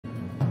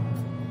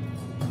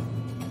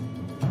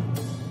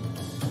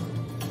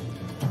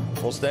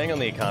Well, staying on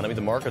the economy,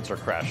 the markets are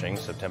crashing.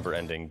 September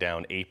ending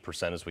down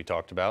 8%, as we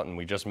talked about. And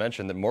we just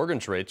mentioned that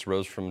mortgage rates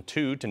rose from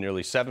 2 to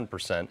nearly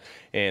 7%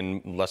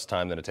 in less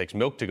time than it takes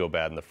milk to go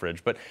bad in the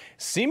fridge. But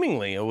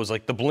seemingly, it was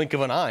like the blink of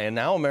an eye. And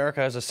now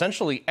America has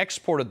essentially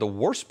exported the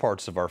worst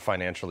parts of our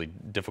financially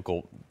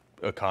difficult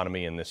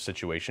economy in this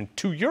situation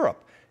to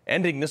Europe,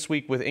 ending this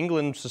week with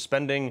England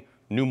suspending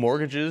new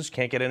mortgages,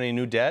 can't get any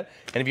new debt.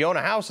 And if you own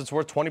a house, it's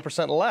worth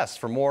 20% less.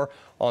 For more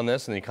on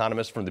this, and the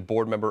economist from the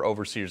board member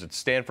overseers at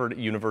Stanford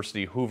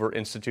University Hoover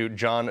Institute,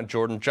 John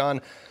Jordan.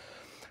 John,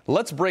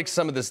 let's break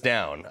some of this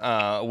down.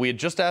 We had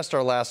just asked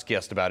our last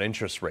guest about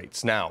interest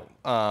rates. Now,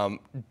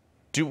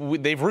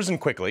 they've risen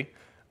quickly,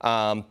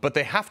 but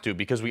they have to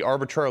because we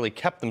arbitrarily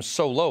kept them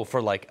so low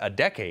for like a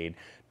decade.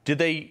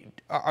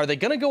 Are they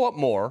going to go up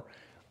more?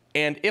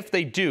 And if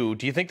they do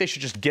you think they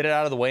should just get it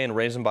out of the way and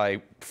raise them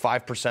by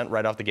 5%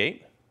 right off the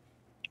gate?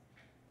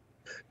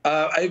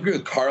 I agree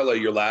with Carla,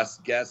 your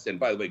last guest. And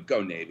by the way,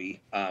 go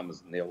Navy.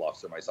 As a naval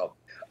officer myself,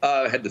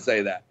 I had to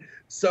say that.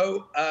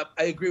 So I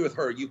agree with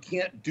her. You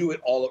can't do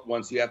it all at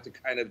once. You have to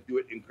kind of do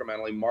it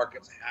incrementally.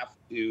 Markets have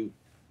to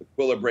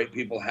equilibrate.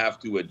 People have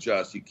to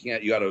adjust.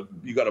 You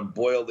gotta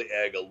boil the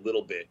egg a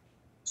little bit.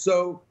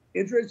 So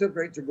interest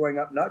rates are going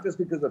up, not just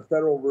because of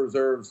Federal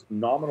Reserve's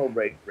nominal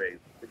rate raise.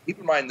 But keep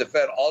in mind, the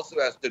Fed also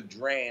has to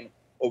drain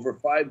over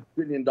 $5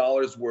 trillion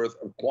worth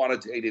of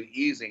quantitative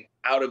easing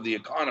out of the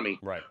economy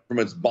from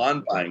its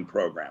bond buying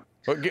program.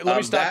 But let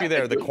me stop you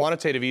there. The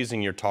quantitative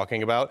easing you're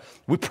talking about,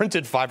 we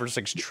printed $5 or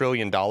 $6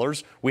 trillion.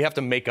 We have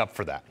to make up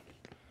for that.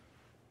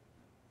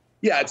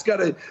 Yeah, it's got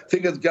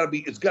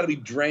to be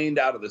drained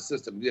out of the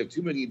system. We have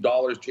 $2 million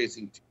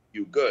chasing too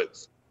few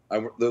goods.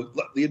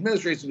 The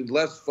administration is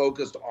less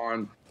focused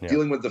on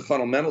dealing with the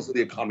fundamentals of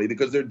the economy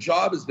because their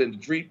job has been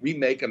to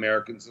remake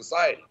American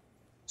society.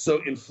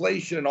 So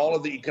inflation and all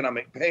of the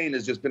economic pain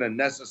has just been a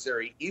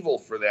necessary evil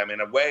for them. In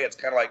a way, it's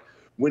kind of like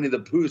Winnie the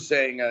Pooh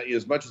saying,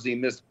 as much as he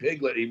missed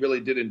Piglet, he really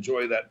did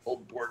enjoy that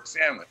pulled pork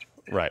sandwich.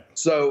 Right.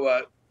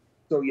 So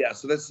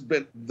this has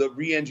been the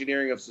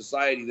re-engineering of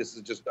society. This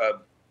is just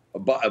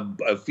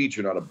a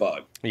feature, not a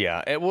bug.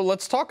 Yeah. Well,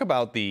 let's talk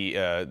about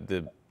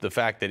the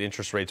fact that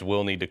interest rates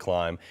will need to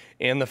climb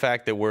and the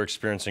fact that we're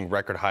experiencing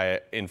record high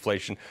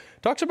inflation.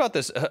 Talks about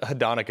this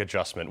hedonic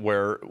adjustment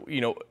where,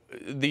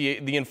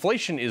 the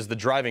inflation is the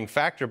driving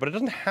factor, but it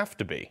doesn't have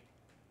to be.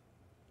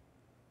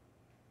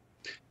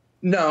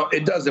 No,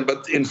 it doesn't.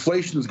 But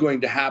inflation is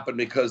going to happen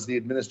because the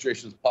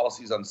administration's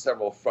policies on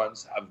several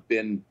fronts have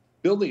been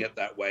building it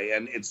that way.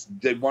 And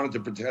they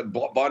wanted to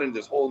bought into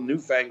this whole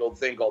newfangled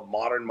thing called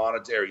modern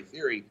monetary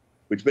theory,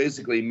 which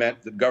basically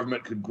meant that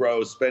government could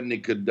grow,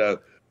 spending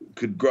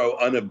could grow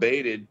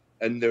unabated,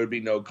 and there would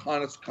be no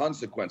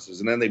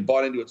consequences. And then they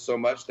bought into it so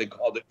much they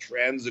called it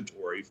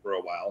transitory for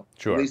a while.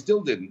 Sure. They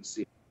still didn't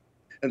see it.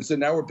 And so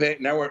now we're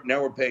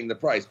paying the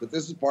price. But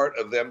this is part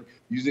of them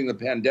using the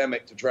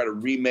pandemic to try to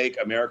remake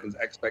Americans'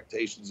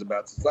 expectations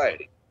about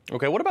society.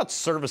 Okay, what about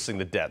servicing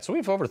the debt? So we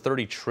have over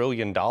 $30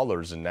 trillion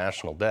in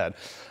national debt,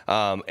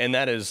 and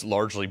that is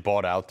largely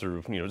bought out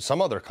through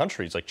some other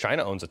countries, like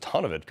China owns a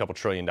ton of it, a couple $1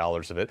 trillion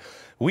of it.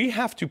 We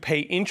have to pay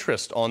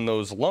interest on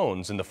those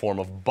loans in the form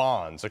of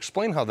bonds.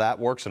 Explain how that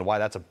works and why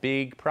that's a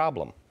big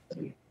problem.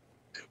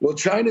 Well,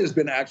 China has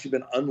been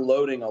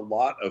unloading a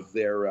lot of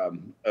their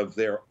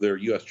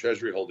U.S.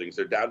 Treasury holdings.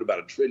 They're down to about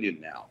 $1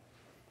 trillion now.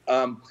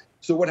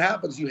 So what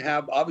happens? You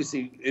have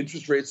obviously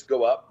interest rates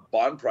go up,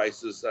 bond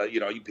prices.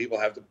 People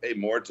have to pay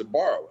more to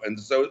borrow, and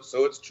so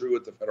it's true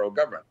with the federal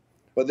government.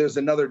 But there's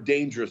another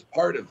dangerous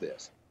part of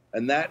this,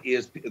 and that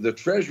is the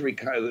Treasury.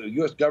 The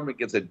U.S. government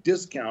gets a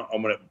discount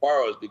on when it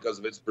borrows because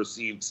of its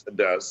perceived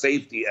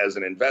safety as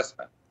an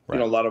investment. Right.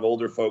 A lot of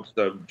older folks,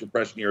 the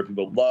Depression era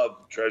people, love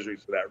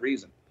Treasuries for that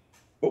reason.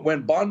 But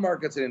when bond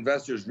markets and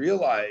investors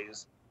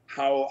realize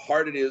how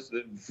hard it is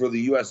for the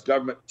U.S.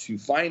 government to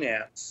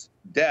finance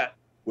debt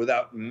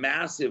without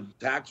massive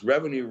tax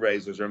revenue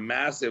raises or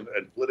massive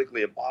and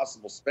politically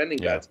impossible spending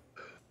cuts,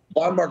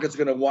 bond markets are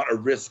going to want a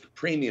risk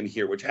premium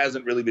here, which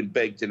hasn't really been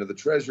baked into the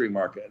Treasury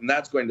market. And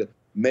that's going to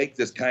make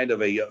this kind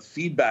of a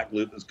feedback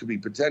loop that could be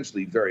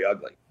potentially very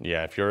ugly.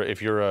 Yeah, if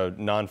you're a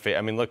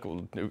look,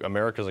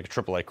 America's like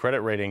a AAA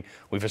credit rating.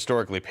 We've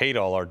historically paid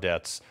all our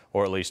debts,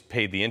 or at least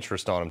paid the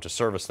interest on them to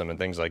service them and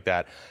things like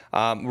that.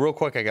 Real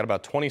quick, I got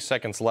about 20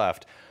 seconds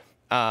left.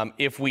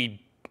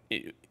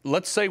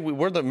 Let's say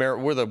we're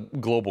the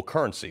global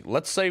currency.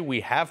 Let's say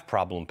we have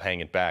problem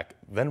paying it back.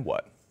 Then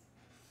what?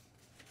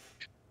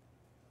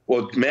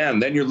 Well, man,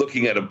 then you're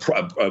looking at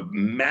a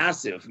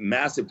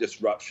massive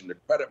disruption to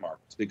credit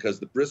markets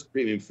because the risk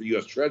premium for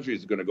U.S.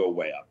 Treasuries is going to go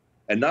way up.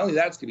 And not only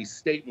that, it's going to be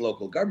state and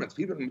local governments.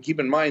 People keep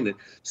in mind that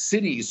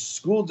cities,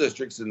 school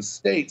districts, and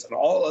states, and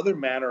all other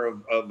manner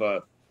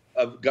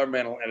of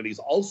governmental entities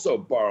also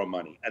borrow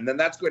money. And then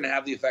that's going to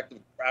have the effect of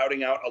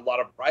crowding out a lot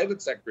of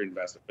private sector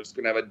investment. It's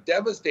going to have a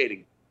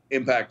devastating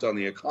impact on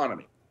the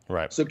economy.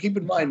 Right. So keep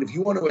in mind, if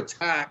you want to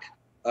attack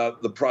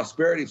the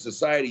prosperity of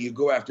society, you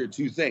go after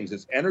two things.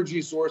 It's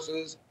energy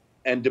sources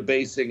and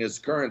debasing its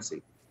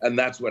currency. And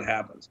that's what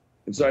happens.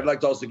 And so I'd like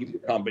to also give you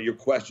a comment, but your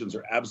questions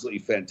are absolutely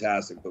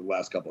fantastic for the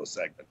last couple of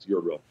segments. You're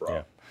a real pro.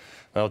 Yeah.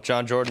 Well,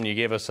 John Jordan, you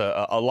gave us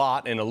a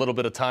lot in a little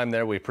bit of time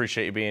there. We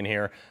appreciate you being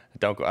here.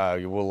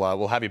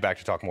 We'll have you back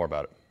to talk more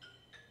about it.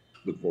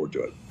 Look forward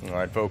to it. All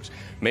right, folks.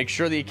 Make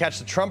sure that you catch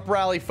the Trump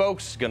rally,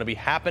 folks. It's going to be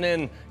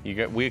happening.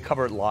 We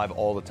cover it live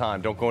all the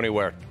time. Don't go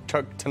anywhere.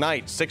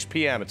 Tonight, 6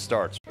 p.m. it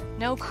starts.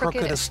 No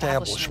crooked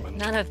establishment.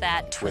 None of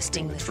that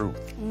twisting the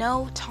truth.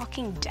 No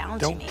talking down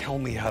to me. Don't tell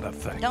me how to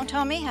think. Don't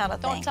tell me how to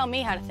think. Don't tell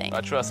me how to think.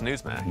 I trust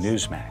Newsmax.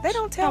 Newsmax. They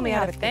don't tell me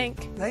how to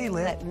think. They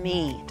let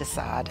me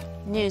decide.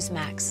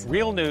 Newsmax.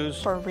 Real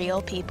news For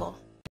real people.